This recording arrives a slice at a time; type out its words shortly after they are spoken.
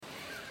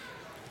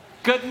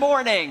Good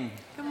morning.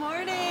 Good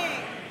morning.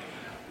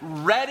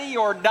 Ready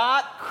or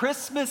not,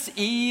 Christmas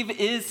Eve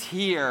is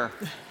here.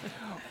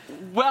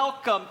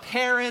 Welcome,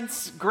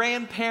 parents,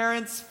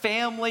 grandparents,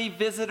 family,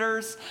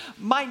 visitors.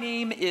 My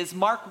name is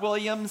Mark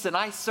Williams, and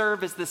I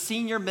serve as the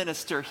senior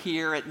minister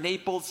here at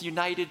Naples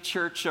United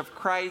Church of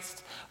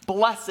Christ.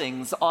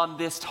 Blessings on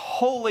this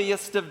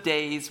holiest of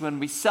days when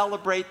we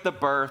celebrate the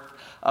birth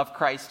of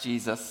Christ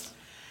Jesus.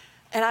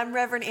 And I'm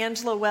Reverend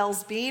Angela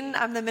Wells-Bean.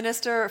 I'm the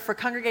Minister for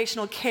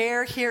Congregational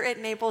Care here at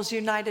Naples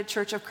United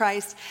Church of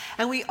Christ.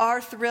 And we are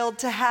thrilled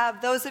to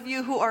have those of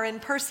you who are in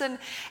person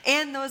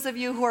and those of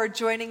you who are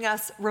joining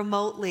us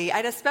remotely.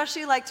 I'd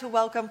especially like to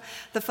welcome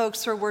the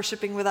folks who are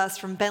worshiping with us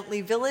from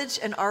Bentley Village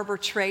and Arbor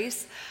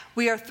Trace.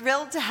 We are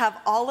thrilled to have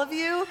all of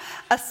you.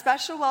 A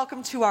special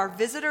welcome to our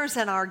visitors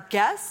and our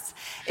guests.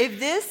 If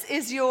this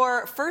is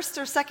your first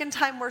or second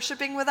time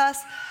worshiping with us,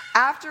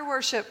 after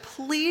worship,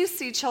 please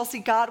see Chelsea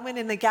Godwin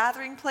in the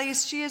gathering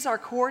place. She is our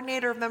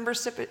coordinator of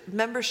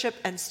membership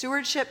and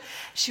stewardship.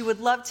 She would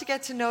love to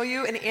get to know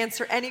you and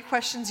answer any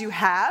questions you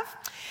have.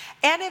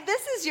 And if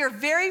this is your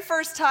very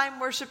first time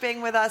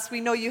worshiping with us, we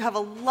know you have a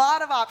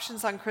lot of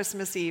options on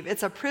Christmas Eve.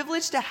 It's a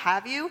privilege to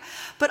have you,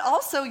 but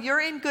also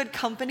you're in good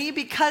company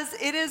because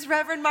it is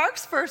Reverend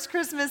Mark's first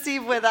Christmas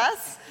Eve with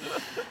us.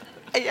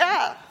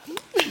 Yeah.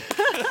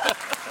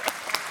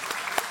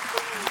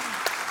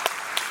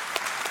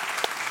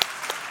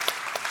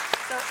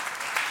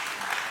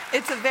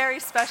 It's a very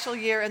special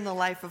year in the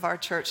life of our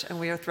church, and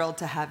we are thrilled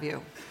to have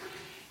you.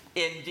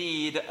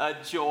 Indeed, a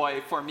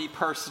joy for me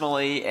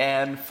personally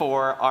and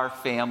for our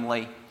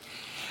family.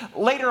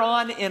 Later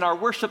on in our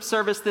worship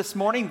service this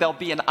morning, there'll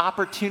be an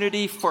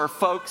opportunity for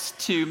folks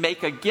to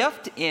make a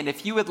gift. And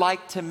if you would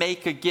like to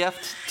make a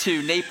gift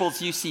to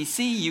Naples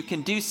UCC, you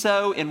can do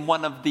so in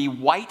one of the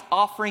white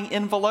offering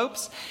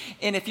envelopes.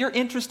 And if you're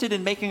interested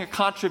in making a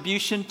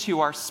contribution to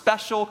our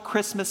special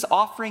Christmas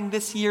offering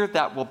this year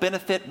that will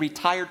benefit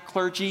retired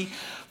clergy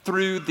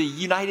through the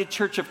United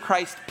Church of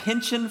Christ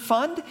Pension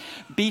Fund,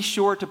 be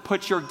sure to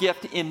put your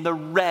gift in the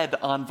red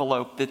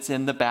envelope that's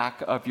in the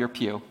back of your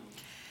pew.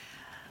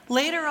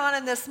 Later on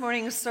in this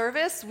morning's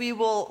service, we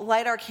will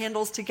light our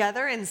candles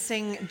together and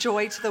sing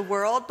Joy to the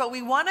World, but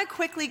we want to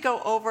quickly go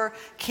over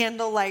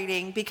candle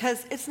lighting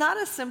because it's not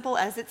as simple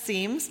as it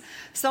seems.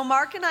 So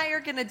Mark and I are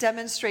going to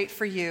demonstrate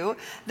for you.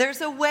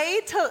 There's a way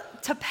to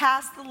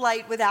pass the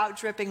light without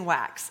dripping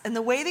wax, and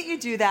the way that you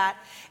do that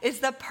is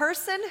the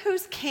person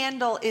whose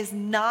candle is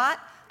not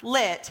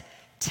lit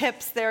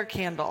tips their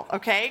candle,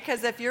 okay?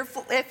 Because if you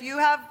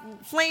have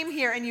flame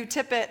here and you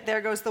tip it,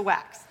 there goes the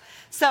wax.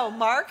 So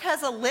Mark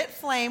has a lit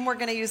flame. We're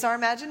going to use our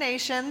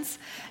imaginations,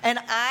 and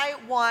I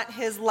want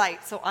his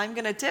light. So I'm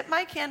going to dip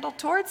my candle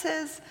towards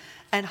his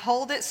and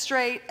hold it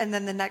straight, and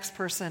then the next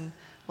person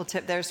will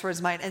tip theirs towards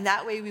mine. And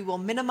that way we will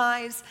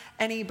minimize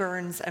any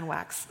burns and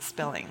wax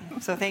spilling.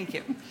 So thank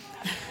you.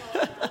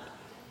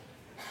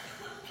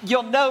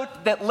 You'll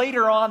note that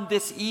later on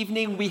this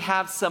evening, we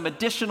have some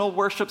additional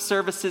worship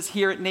services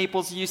here at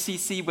Naples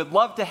UCC. Would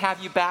love to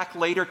have you back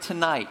later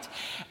tonight.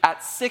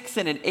 At 6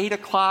 and at 8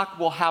 o'clock,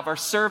 we'll have our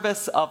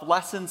service of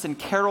lessons and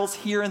carols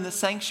here in the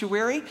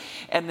sanctuary.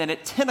 And then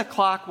at 10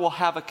 o'clock, we'll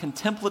have a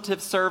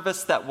contemplative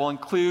service that will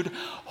include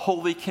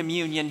Holy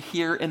Communion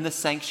here in the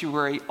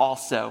sanctuary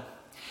also.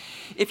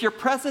 If you're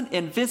present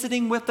and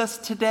visiting with us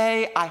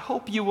today, I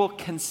hope you will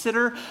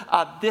consider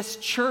this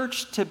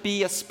church to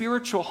be a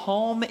spiritual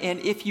home. And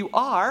if you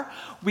are,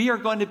 we are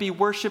going to be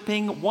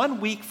worshiping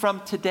 1 week from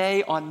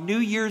today on New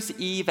Year's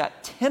Eve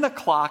at 10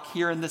 o'clock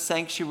here in the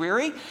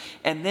sanctuary.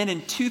 And then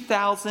in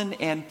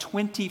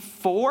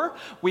 2024,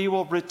 we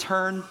will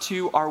return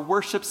to our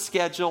worship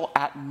schedule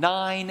at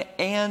 9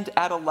 and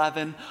at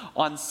 11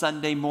 on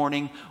Sunday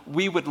morning.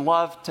 We would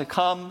love to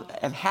come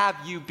and have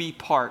you be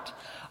part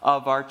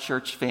of our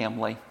church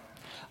family.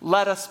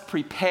 Let us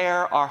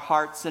prepare our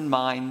hearts and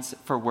minds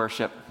for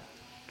worship.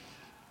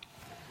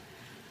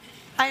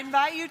 I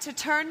invite you to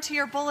turn to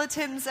your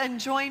bulletins and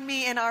join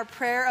me in our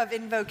prayer of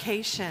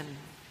invocation.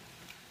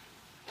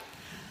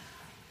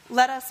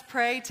 Let us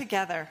pray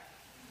together.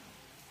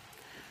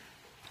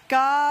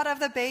 God of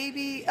the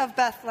baby of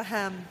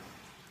Bethlehem,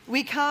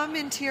 we come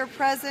into your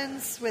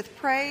presence with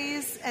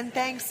praise and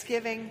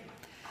thanksgiving.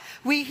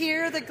 We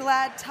hear the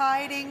glad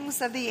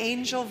tidings of the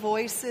angel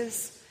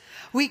voices.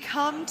 We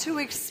come to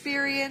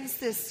experience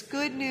this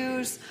good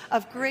news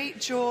of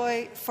great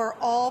joy for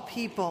all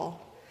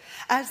people.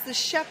 As the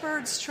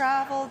shepherds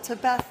traveled to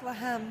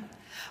Bethlehem,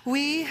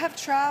 we have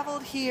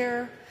traveled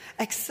here,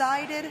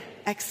 excited,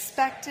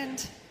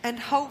 expectant, and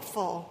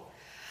hopeful.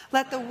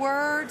 Let the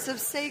words of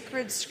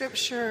sacred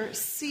scripture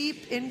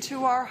seep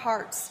into our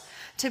hearts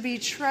to be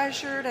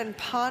treasured and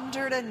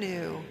pondered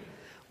anew.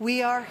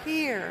 We are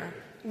here.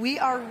 We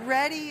are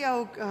ready,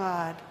 O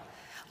God.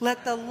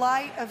 Let the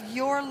light of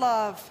your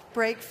love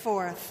break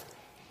forth.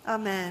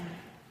 Amen.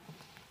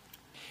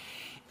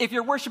 If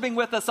you're worshiping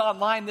with us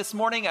online this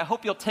morning, I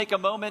hope you'll take a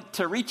moment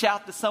to reach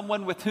out to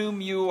someone with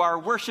whom you are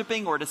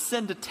worshiping or to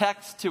send a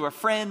text to a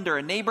friend or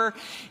a neighbor.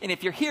 And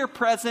if you're here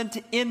present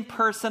in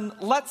person,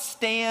 let's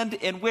stand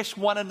and wish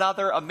one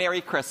another a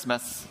Merry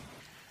Christmas.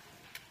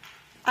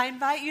 I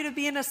invite you to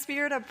be in a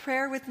spirit of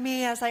prayer with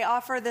me as I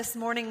offer this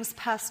morning's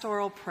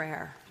pastoral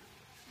prayer.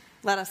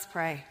 Let us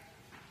pray.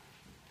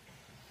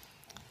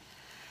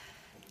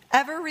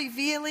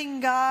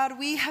 Ever-revealing God,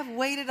 we have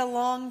waited a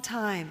long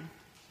time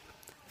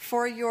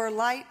for your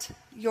light,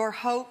 your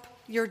hope,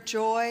 your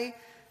joy,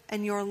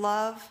 and your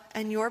love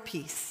and your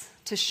peace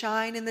to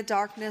shine in the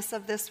darkness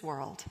of this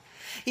world.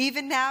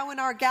 Even now in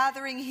our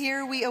gathering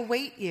here, we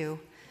await you.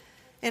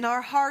 In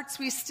our hearts,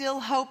 we still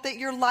hope that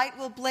your light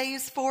will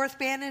blaze forth,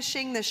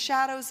 banishing the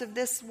shadows of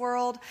this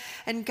world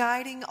and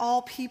guiding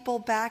all people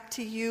back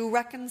to you,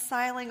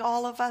 reconciling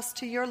all of us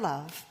to your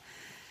love.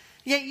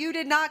 Yet you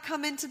did not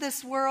come into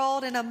this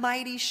world in a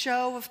mighty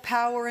show of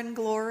power and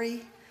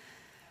glory.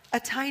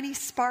 A tiny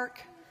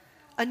spark,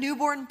 a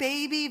newborn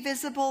baby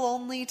visible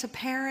only to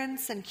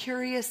parents and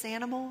curious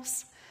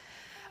animals.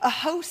 A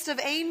host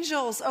of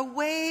angels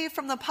away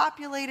from the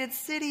populated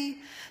city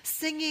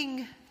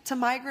singing to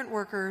migrant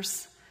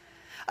workers.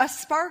 A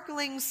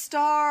sparkling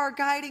star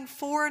guiding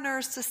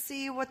foreigners to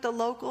see what the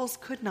locals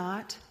could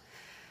not.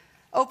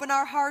 Open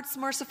our hearts,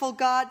 merciful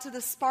God, to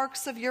the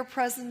sparks of your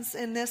presence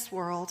in this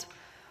world.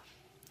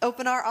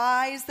 Open our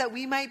eyes that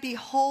we might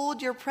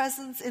behold your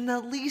presence in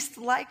the least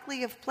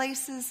likely of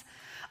places,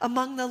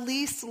 among the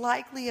least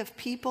likely of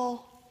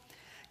people.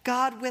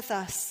 God with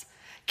us,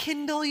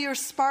 kindle your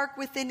spark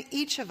within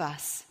each of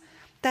us,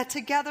 that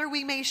together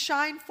we may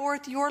shine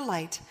forth your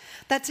light,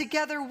 that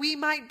together we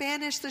might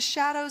banish the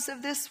shadows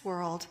of this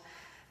world,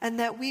 and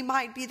that we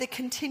might be the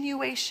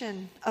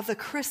continuation of the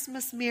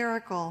Christmas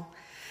miracle.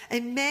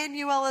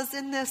 Emmanuel is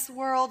in this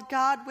world,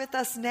 God with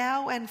us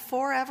now and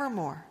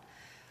forevermore.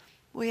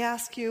 We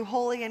ask you,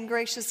 holy and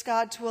gracious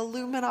God, to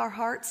illumine our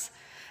hearts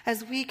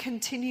as we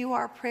continue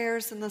our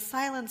prayers in the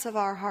silence of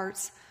our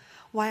hearts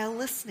while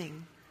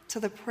listening to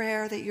the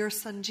prayer that your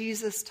Son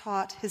Jesus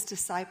taught his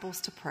disciples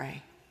to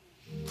pray.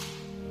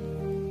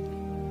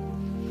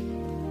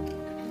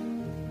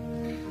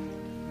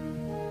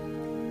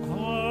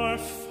 Our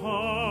Father,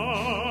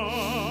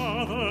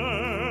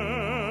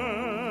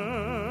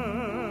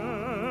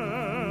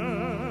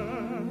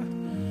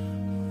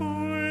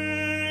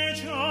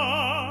 which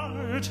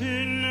art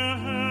in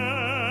heaven,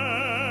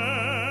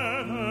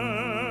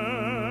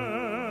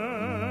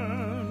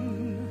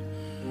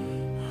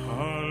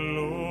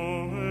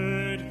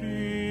 hallowed be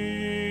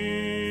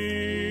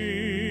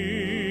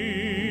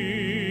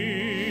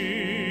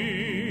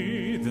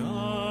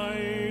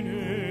thy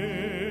name.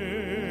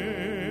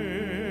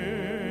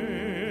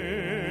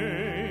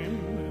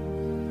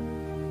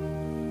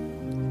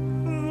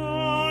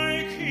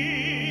 Thy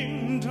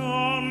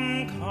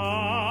kingdom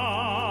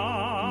come,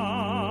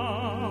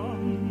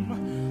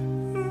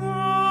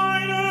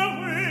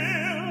 thine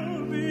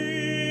will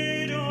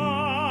be done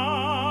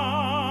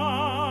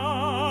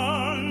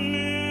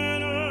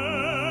in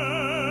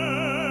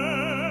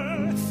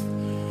earth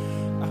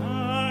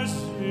as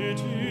it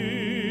is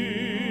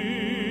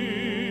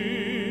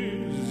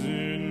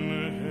in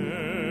heaven.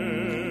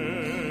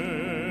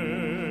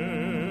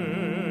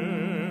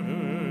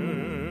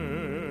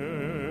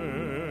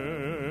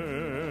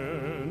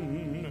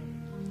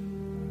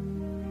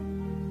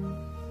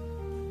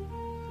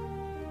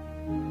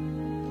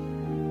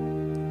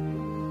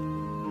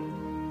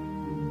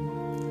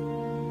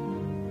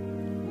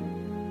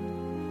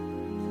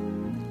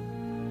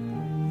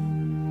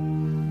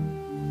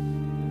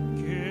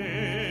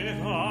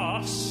 Give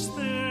us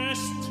this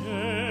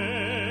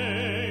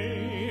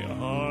day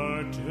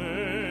our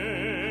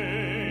daily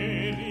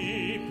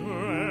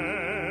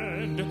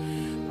bread,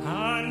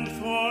 and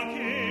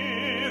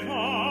forgive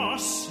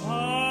us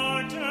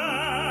our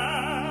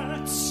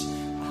debts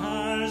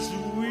as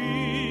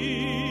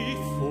we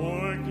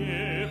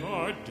forgive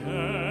our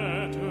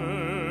debtors.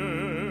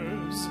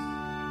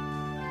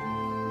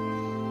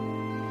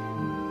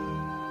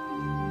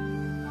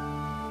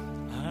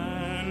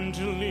 And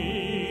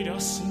lead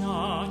us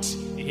not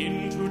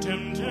into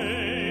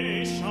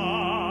temptation,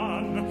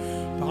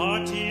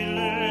 but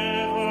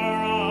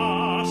deliver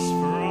us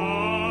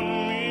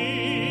from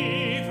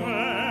evil.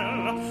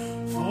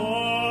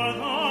 For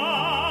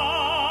thine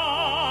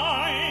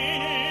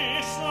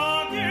is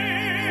the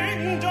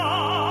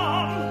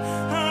kingdom,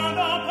 and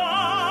the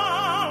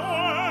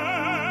power,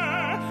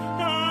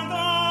 and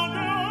the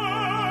glory,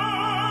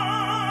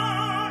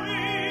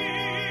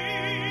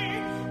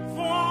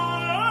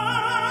 forever.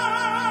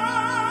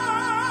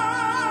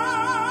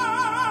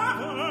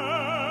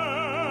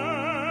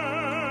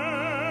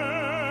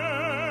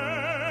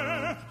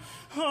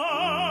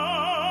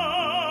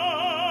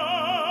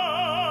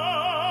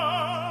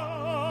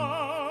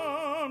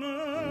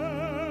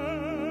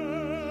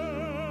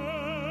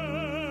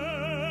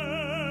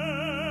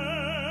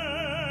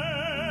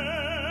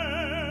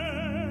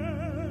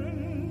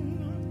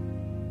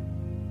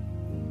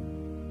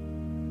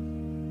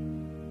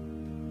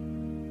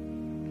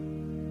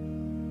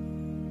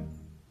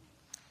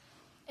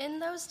 In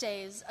those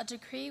days, a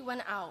decree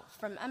went out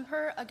from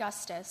Emperor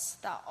Augustus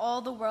that all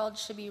the world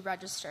should be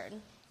registered.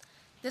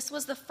 This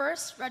was the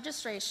first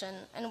registration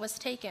and was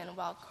taken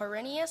while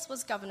Quirinius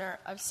was governor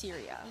of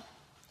Syria.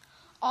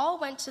 All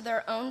went to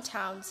their own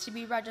towns to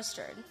be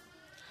registered.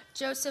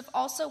 Joseph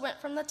also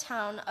went from the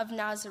town of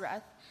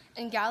Nazareth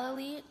in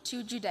Galilee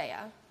to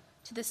Judea,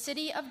 to the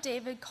city of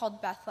David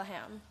called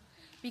Bethlehem,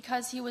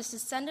 because he was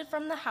descended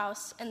from the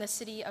house and the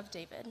city of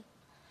David.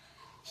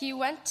 He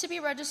went to be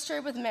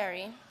registered with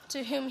Mary,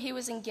 to whom he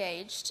was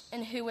engaged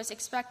and who was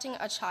expecting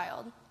a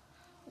child.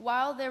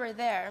 While they were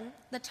there,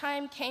 the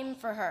time came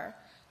for her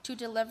to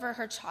deliver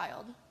her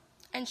child,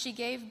 and she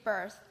gave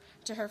birth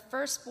to her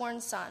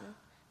firstborn son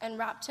and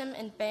wrapped him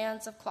in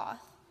bands of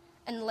cloth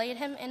and laid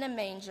him in a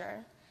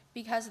manger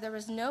because there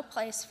was no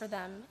place for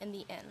them in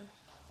the inn.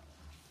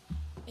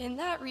 In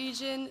that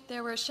region,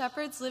 there were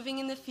shepherds living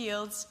in the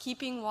fields,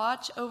 keeping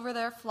watch over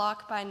their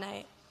flock by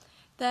night.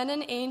 Then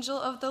an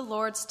angel of the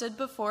Lord stood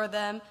before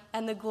them,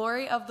 and the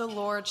glory of the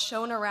Lord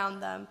shone around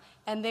them,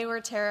 and they were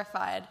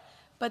terrified.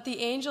 But the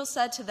angel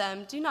said to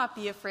them, "Do not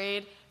be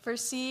afraid, for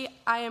see,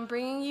 I am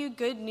bringing you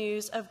good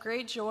news of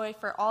great joy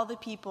for all the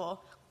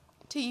people.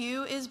 To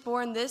you is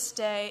born this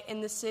day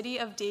in the city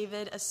of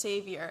David a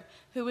Savior,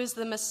 who is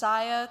the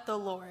Messiah, the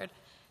Lord.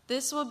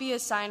 This will be a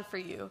sign for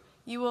you.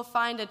 You will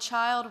find a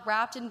child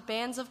wrapped in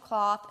bands of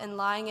cloth and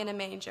lying in a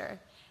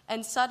manger."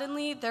 And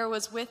suddenly there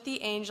was with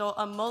the angel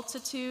a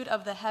multitude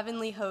of the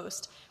heavenly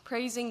host,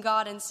 praising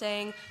God and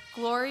saying,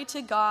 "Glory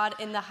to God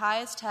in the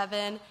highest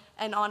heaven,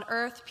 and on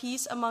earth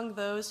peace among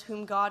those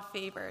whom God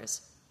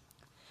favors."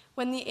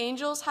 When the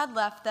angels had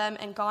left them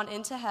and gone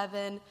into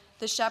heaven,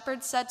 the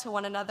shepherds said to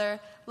one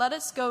another, "Let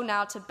us go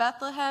now to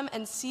Bethlehem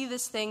and see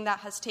this thing that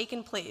has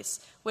taken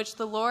place, which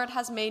the Lord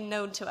has made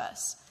known to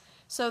us."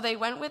 So they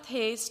went with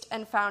haste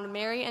and found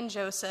Mary and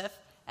Joseph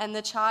and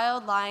the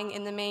child lying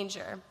in the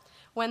manger.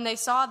 When they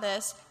saw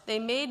this, they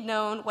made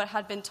known what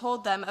had been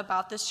told them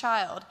about this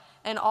child,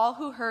 and all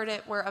who heard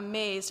it were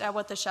amazed at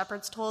what the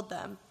shepherds told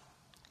them.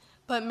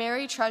 But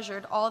Mary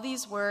treasured all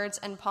these words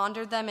and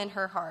pondered them in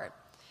her heart.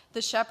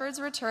 The shepherds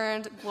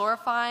returned,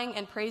 glorifying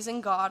and praising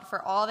God for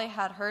all they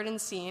had heard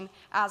and seen,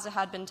 as it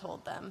had been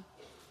told them.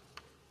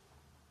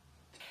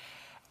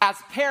 As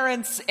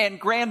parents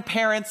and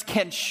grandparents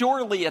can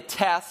surely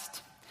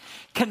attest,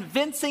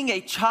 convincing a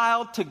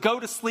child to go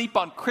to sleep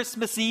on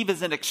Christmas Eve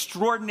is an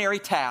extraordinary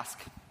task.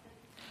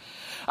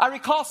 I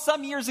recall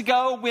some years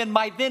ago when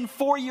my then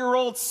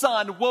 4-year-old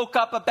son woke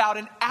up about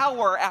an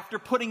hour after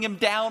putting him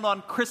down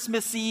on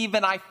Christmas Eve,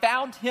 and I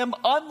found him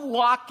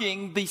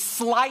unlocking the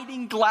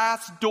sliding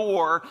glass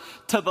door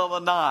to the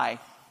lanai.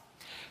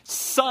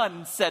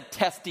 "Son," said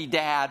testy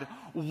Dad,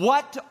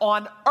 "what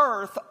on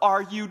earth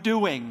are you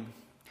doing?"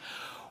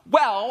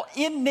 Well,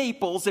 in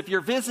Naples, if you're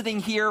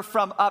visiting here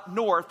from up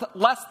north,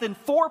 less than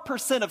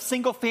 4% of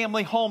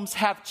single-family homes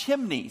have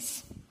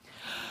chimneys.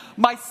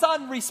 My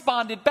son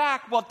responded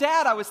back, "Well,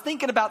 Dad, I was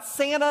thinking about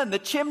Santa and the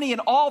chimney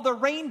and all the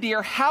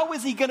reindeer. How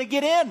is he going to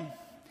get in?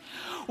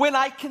 When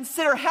I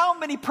consider how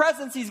many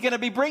presents he's going to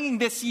be bringing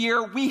this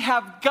year, we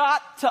have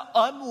got to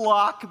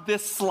unlock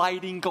this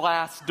sliding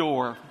glass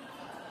door."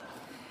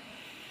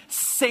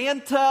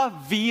 Santa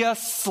via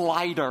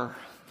slider.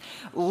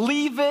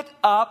 Leave it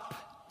up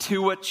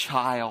to a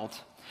child.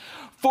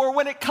 For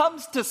when it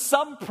comes to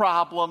some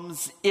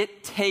problems,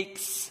 it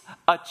takes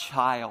a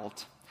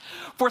child.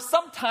 For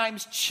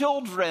sometimes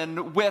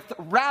children with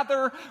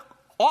rather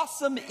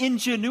awesome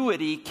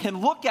ingenuity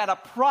can look at a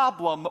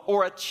problem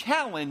or a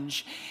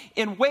challenge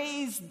in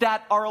ways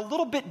that are a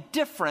little bit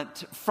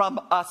different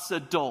from us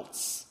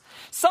adults.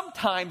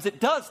 Sometimes it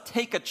does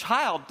take a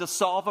child to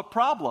solve a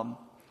problem.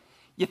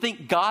 You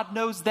think God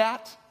knows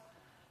that?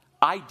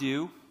 I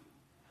do.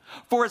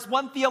 For as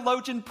one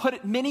theologian put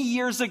it many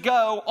years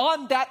ago,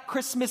 on that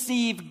Christmas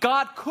Eve,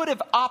 God could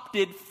have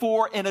opted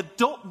for an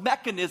adult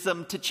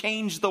mechanism to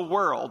change the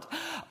world,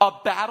 a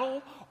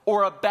battle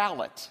or a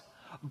ballot.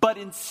 But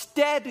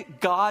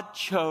instead, God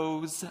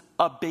chose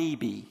a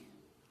baby.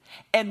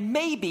 And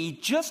maybe,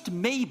 just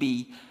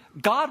maybe,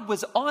 God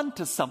was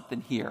onto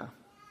something here.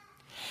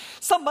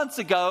 Some months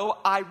ago,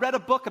 I read a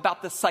book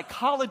about the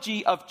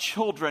psychology of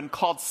children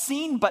called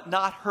Seen But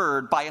Not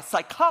Heard by a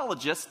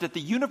psychologist at the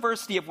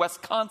University of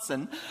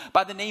Wisconsin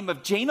by the name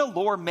of Jana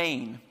Lore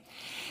Main.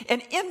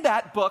 And in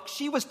that book,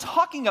 she was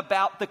talking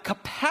about the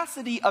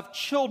capacity of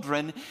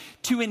children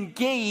to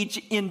engage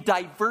in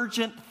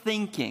divergent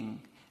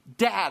thinking.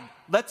 "Dad,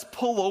 let's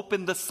pull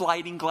open the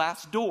sliding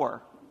glass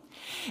door."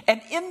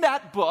 And in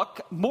that book,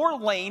 Moore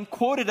Lane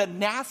quoted a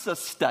NASA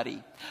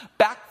study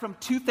back from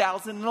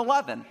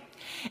 2011.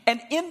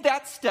 And in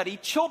that study,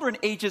 children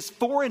ages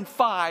 4 and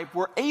 5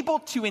 were able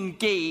to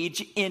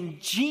engage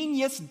in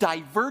genius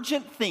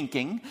divergent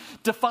thinking,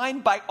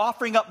 defined by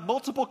offering up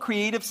multiple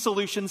creative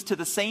solutions to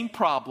the same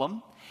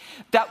problem.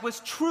 That was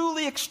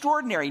truly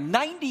extraordinary.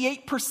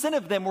 98%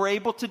 of them were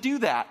able to do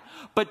that.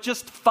 But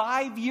just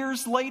 5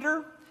 years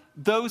later,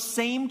 those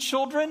same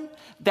children,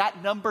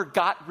 that number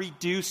got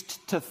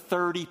reduced to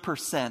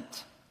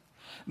 30%.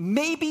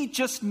 maybe,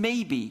 just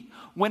maybe,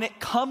 when it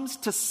comes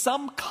to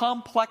some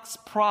complex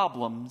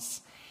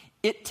problems,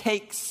 it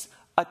takes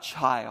a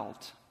child.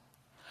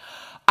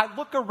 I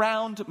look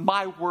around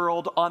my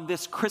world on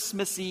this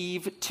Christmas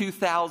Eve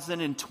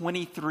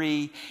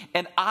 2023,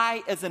 and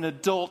I, as an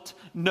adult,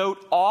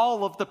 note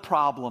all of the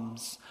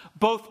problems,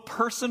 both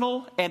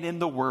personal and in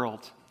the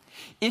world.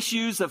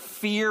 Issues of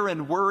fear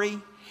and worry,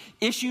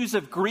 issues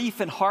of grief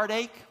and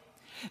heartache,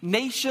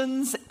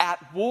 nations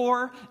at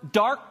war,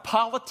 dark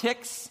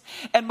politics,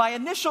 and my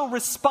initial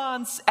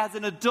response as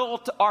an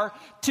adult are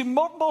to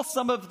mumble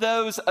some of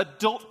those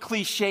adult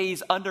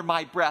cliches under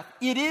my breath.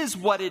 It is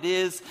what it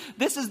is.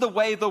 This is the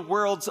way the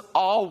world's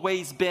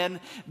always been.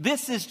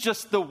 This is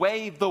just the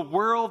way the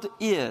world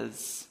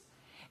is.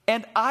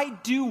 And I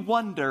do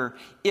wonder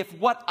if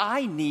what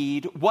I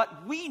need,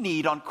 what we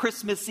need on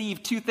Christmas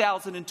Eve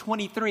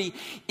 2023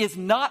 is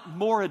not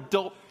more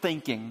adult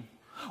thinking.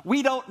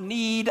 We don't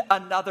need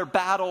another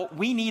battle.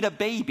 We need a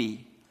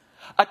baby.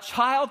 A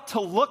child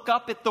to look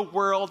up at the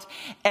world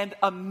and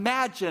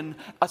imagine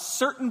a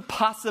certain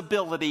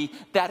possibility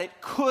that it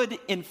could,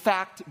 in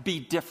fact, be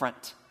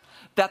different.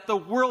 That the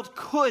world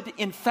could,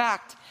 in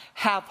fact,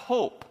 have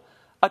hope.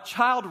 A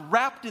child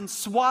wrapped in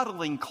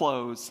swaddling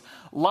clothes,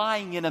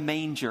 lying in a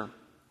manger.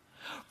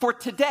 For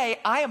today,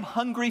 I am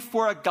hungry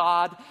for a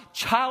God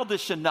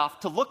childish enough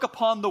to look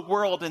upon the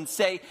world and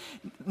say,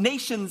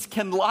 nations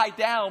can lie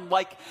down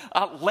like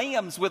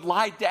lambs would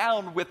lie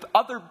down with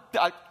other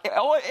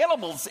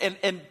animals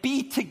and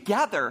be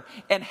together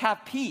and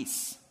have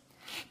peace.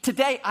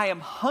 Today, I am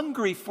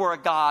hungry for a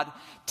God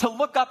to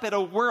look up at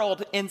a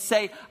world and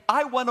say,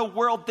 I want a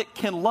world that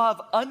can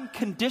love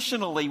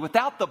unconditionally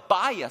without the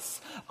bias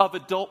of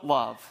adult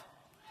love.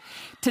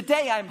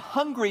 Today, I'm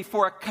hungry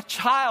for a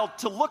child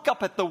to look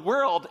up at the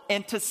world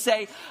and to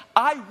say,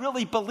 I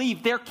really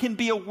believe there can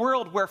be a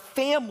world where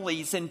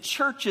families and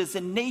churches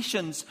and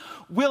nations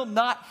will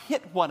not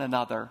hit one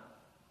another.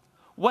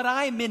 What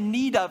I'm in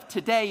need of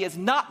today is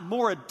not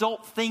more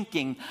adult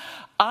thinking.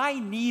 I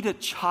need a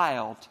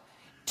child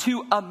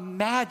to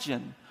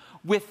imagine,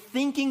 with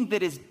thinking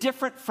that is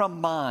different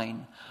from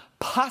mine,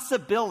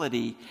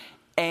 possibility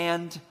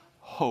and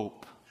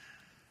hope.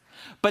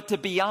 But to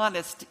be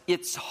honest,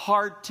 it's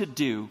hard to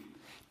do,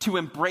 to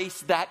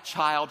embrace that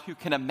child who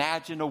can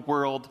imagine a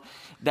world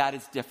that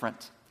is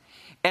different.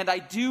 And I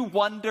do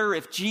wonder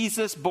if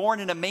Jesus, born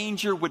in a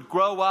manger, would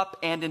grow up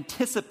and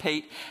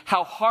anticipate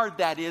how hard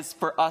that is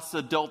for us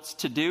adults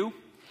to do.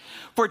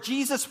 For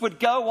Jesus would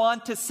go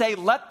on to say,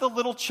 let the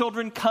little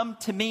children come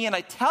to me, and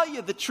I tell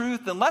you the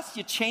truth, unless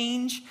you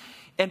change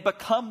and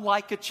become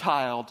like a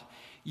child,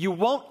 you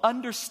won't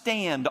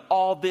understand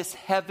all this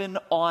heaven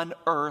on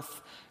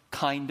earth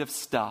kind of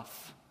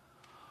stuff.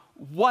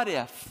 What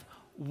if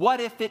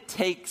it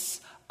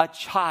takes a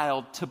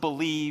child to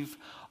believe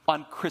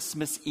on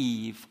Christmas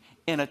Eve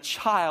in a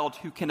child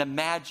who can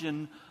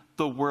imagine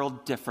the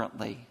world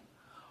differently?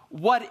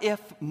 What if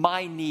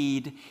my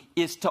need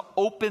is to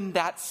open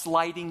that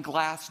sliding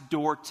glass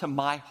door to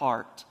my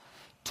heart,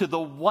 to the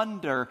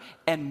wonder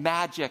and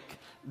magic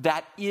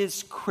that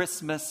is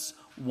Christmas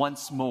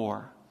once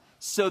more,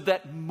 so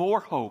that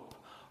more hope,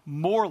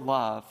 more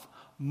love,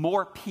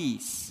 more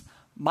peace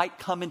might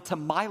come into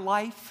my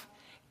life,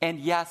 and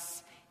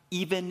yes,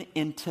 even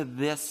into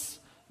this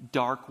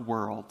dark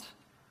world?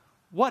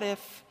 What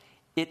if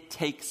it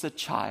takes a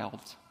child?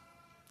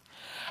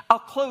 I'll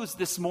close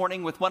this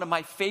morning with one of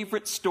my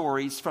favorite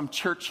stories from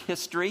church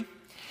history.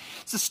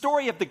 It's the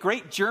story of the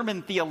great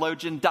German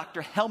theologian,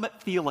 Dr.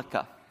 Helmut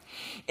Thielicke.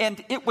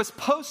 And it was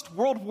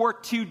post-World War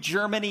II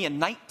Germany in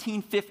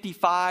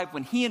 1955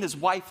 when he and his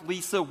wife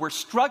Lisa were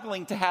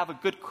struggling to have a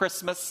good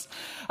Christmas.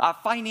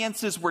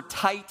 Finances were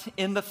tight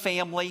in the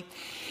family.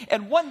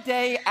 And one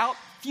day, a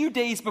few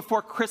days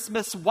before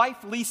Christmas,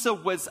 wife Lisa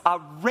was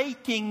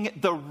raking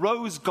the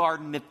rose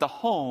garden at the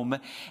home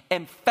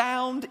and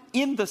found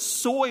in the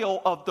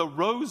soil of the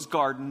rose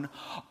garden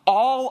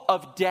all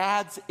of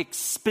Dad's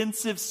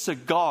expensive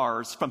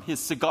cigars from his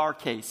cigar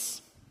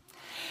case.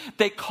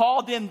 They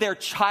called in their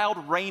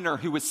child, Rainer,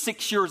 who was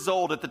 6 years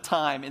old at the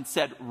time, and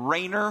said,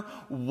 Rainer,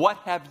 what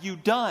have you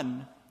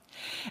done?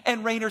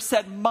 And Rainer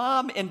said,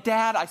 Mom and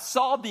Dad, I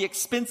saw the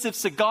expensive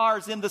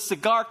cigars in the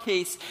cigar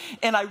case,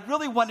 and I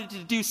really wanted to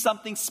do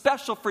something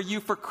special for you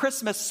for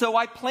Christmas, so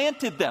I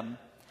planted them.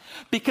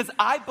 Because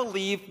I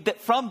believed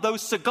that from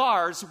those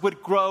cigars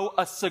would grow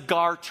a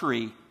cigar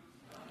tree.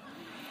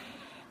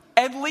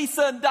 And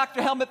Lisa and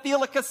Dr. Helmut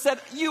Thielicke said,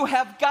 you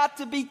have got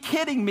to be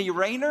kidding me,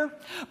 Rainer.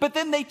 But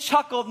then they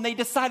chuckled and they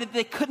decided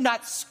they could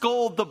not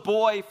scold the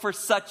boy for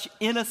such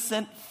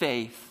innocent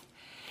faith.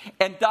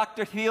 And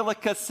Dr.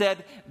 Thielicke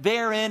said,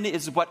 therein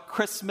is what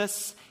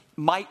Christmas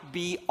might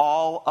be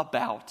all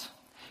about.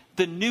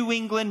 The New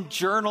England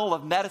Journal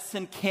of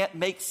Medicine can't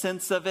make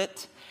sense of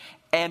it,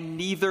 and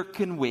neither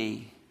can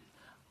we.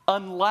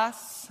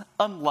 Unless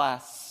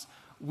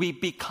we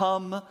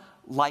become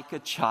like a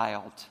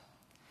child.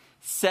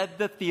 Said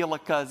the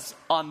Thielickes,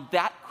 on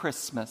that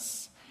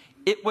Christmas,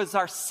 it was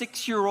our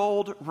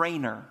 6-year-old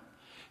Rainer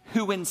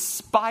who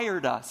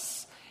inspired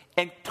us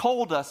and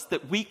told us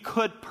that we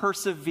could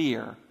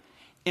persevere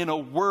in a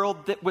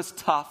world that was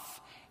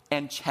tough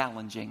and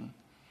challenging.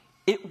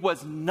 It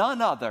was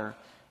none other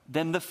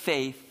than the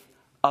faith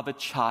of a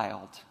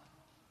child.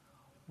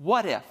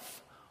 What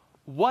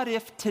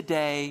if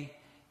today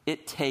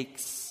it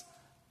takes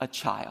a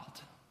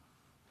child?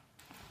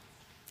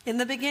 In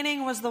the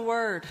beginning was the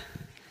Word,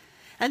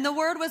 and the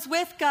Word was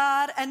with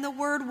God, and the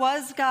Word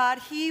was God.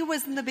 He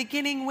was in the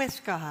beginning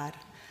with God.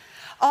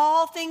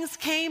 All things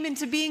came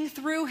into being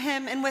through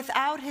him, and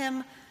without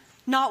him,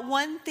 not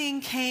one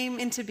thing came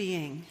into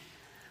being.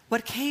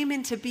 What came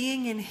into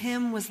being in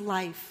him was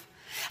life,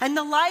 and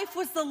the life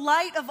was the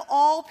light of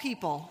all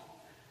people.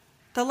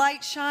 The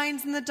light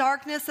shines in the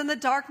darkness, and the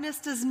darkness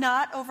does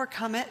not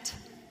overcome it.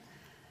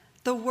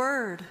 The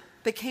Word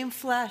became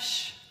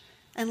flesh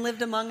and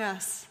lived among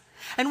us.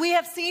 And we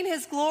have seen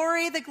his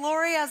glory, the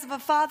glory as of a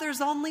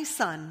Father's only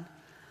Son,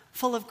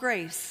 full of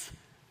grace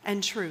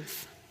and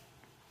truth.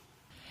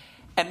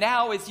 And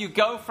now as you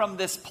go from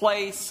this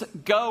place,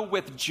 go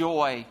with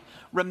joy,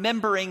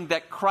 remembering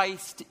that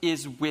Christ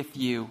is with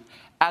you.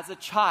 As a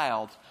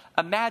child,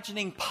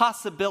 imagining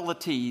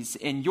possibilities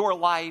in your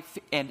life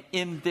and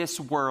in this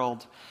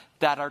world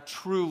that are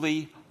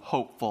truly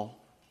hopeful.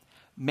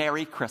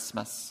 Merry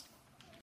Christmas.